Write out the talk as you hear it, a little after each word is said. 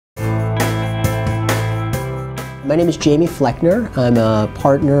My name is Jamie Fleckner. I'm a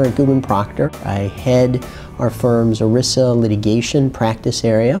partner at Goodwin Procter. I head our firm's ERISA Litigation practice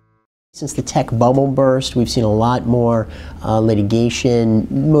area. Since the tech bubble burst, we've seen a lot more litigation.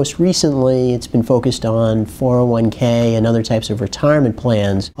 Most recently, it's been focused on 401k and other types of retirement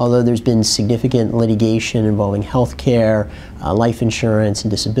plans, although there's been significant litigation involving health care, life insurance,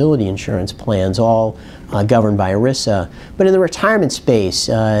 and disability insurance plans, all governed by ERISA. But in the retirement space,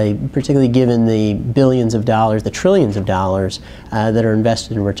 particularly given the billions of dollars, the trillions of dollars that are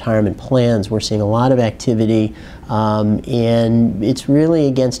invested in retirement plans, we're seeing a lot of activity, and it's really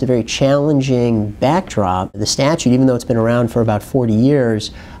against a very challenging backdrop. The statute, even though it's been around for about 40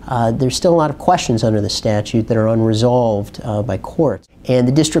 years, there's still a lot of questions under the statute that are unresolved by courts. And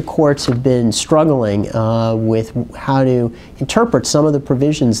the district courts have been struggling with how to interpret some of the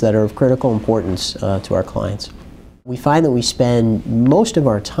provisions that are of critical importance to our clients. We find that we spend most of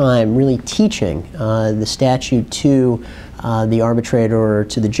our time really teaching the statute to the arbitrator or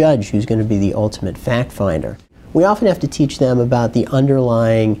to the judge who's going to be the ultimate fact finder. We often have to teach them about the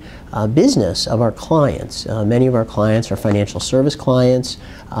underlying business of our clients. Many of our clients are financial service clients,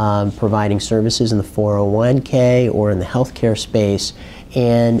 providing services in the 401k or in the healthcare space,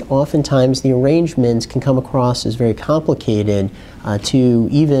 and oftentimes the arrangements can come across as very complicated to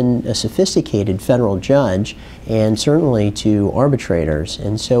even a sophisticated federal judge, and certainly to arbitrators.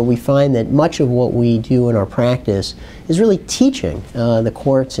 And so we find that much of what we do in our practice is really teaching the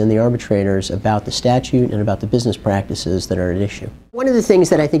courts and the arbitrators about the statute and about the business practices that are at issue. One of the things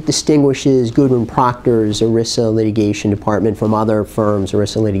that I think distinguishes Goodwin Procter's ERISA litigation department from other firms'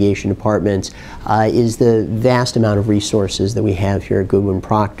 ERISA litigation departments is the vast amount of resources that we have here at Goodwin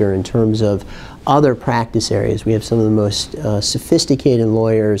Procter in terms of other practice areas. We have some of the most sophisticated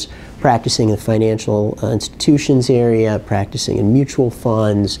lawyers practicing in the financial institutions area, practicing in mutual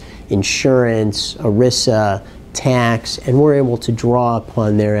funds, insurance, ERISA, tax, and we're able to draw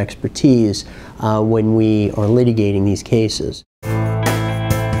upon their expertise when we are litigating these cases.